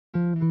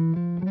Picture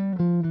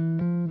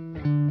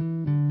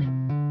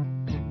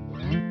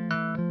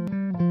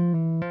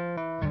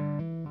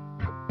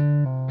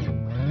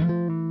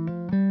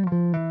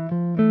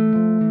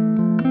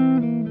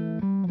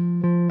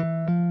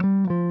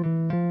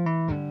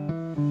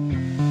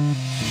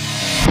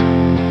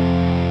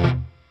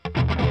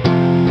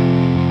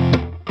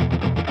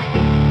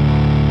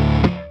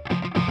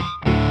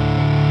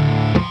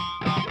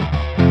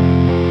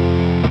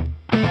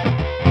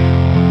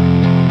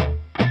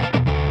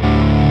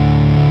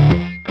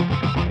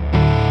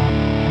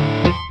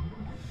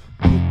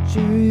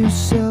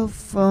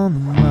yourself on the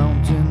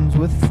mountains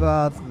with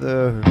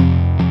Father,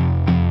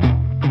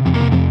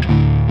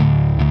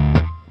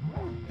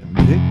 and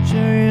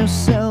picture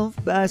yourself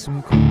by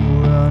some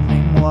cool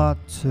running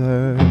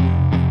water.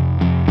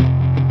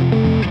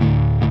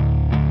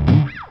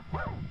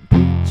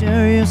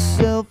 Picture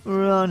yourself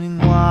running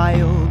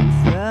wild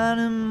with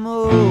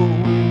animals.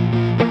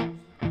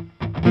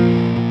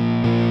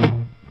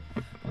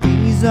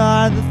 These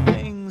are the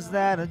things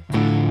that I do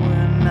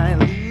when I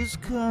lose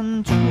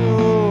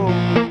control.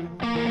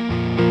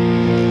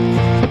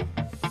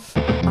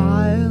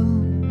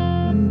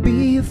 I'll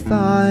be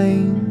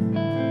fine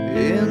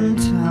in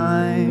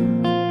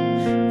time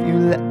if you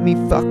let me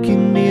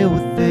fucking deal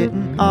with it,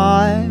 and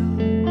I'll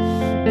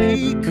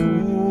be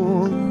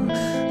cool.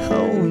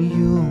 Oh,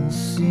 you'll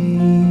see.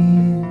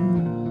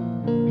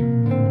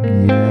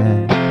 Yeah.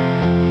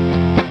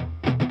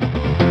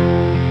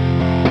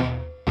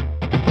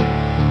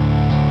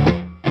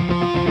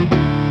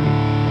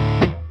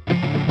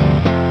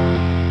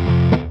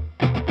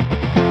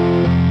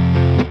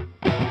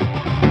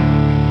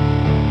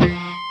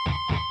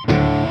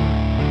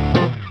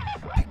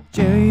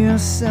 Picture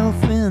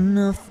yourself in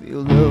a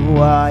field of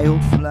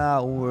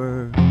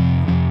wildflowers.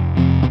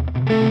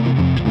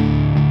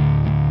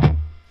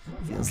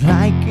 Feels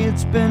like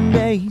it's been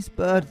days,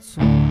 but it's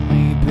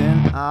only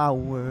been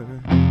hours.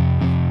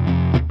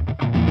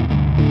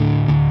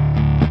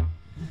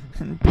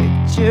 And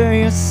picture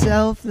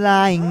yourself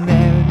lying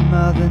there in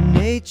Mother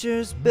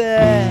Nature's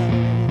bed.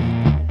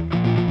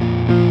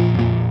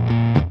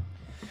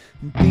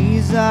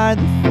 These are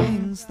the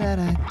things that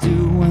I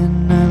do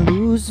when I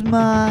lose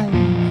my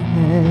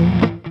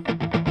head.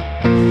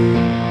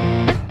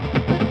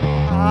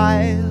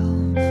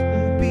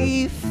 I'll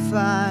be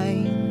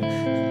fine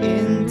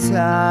in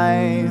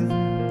time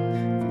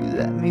if you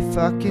let me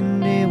fucking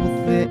deal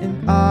with it,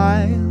 and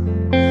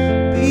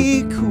I'll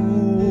be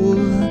cool.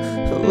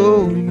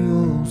 Oh,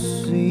 you'll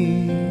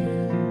see.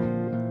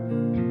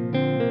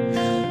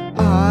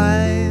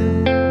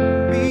 I'll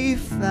be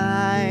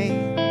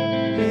fine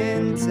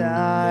in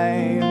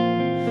time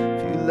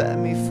if you let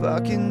me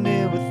fucking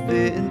deal with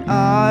it, and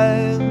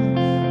I'll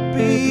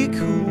be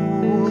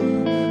cool.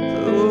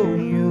 Oh,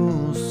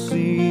 you'll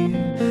see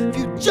if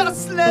you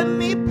just let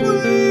me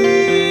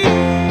breathe.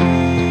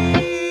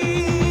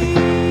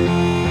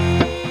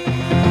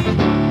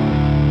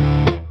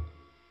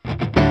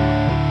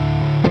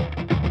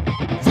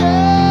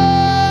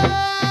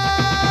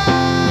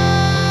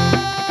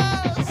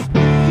 Just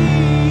breathe.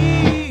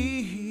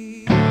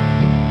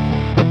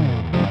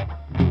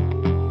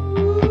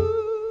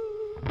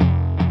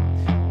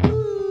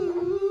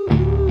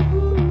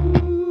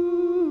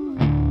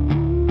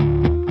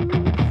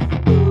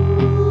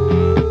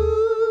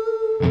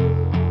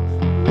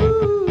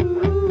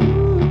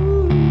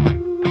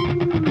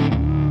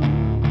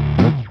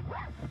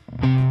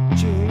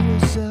 Picture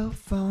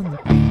yourself on the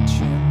beach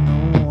in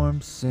the warm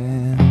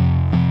sand,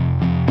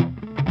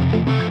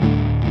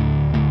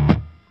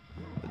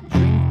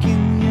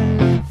 drinking your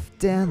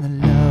left and the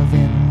love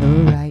in the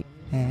right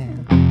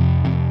hand.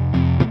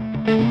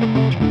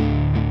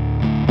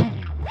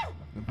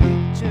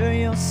 Picture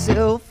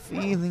yourself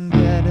feeling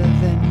better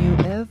than you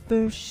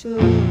ever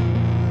should.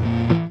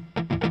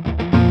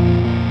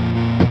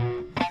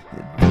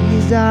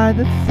 These are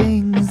the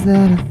things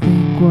that I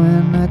think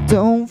when I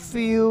don't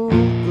feel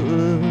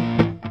good.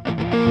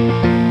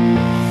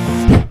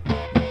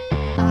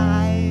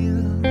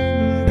 I'll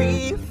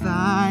be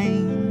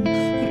fine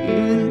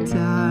in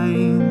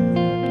time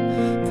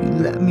if you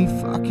let me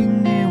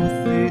fucking deal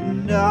with it,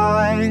 and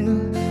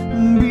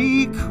I'll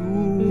be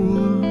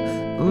cool.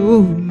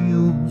 Oh,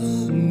 you'll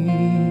see.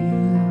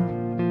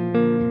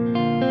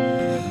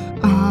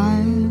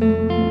 I'll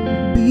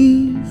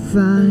be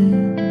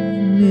fine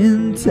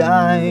in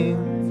time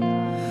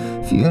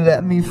if you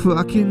let me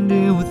fucking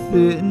deal with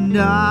it, and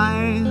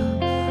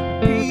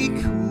I'll be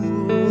cool.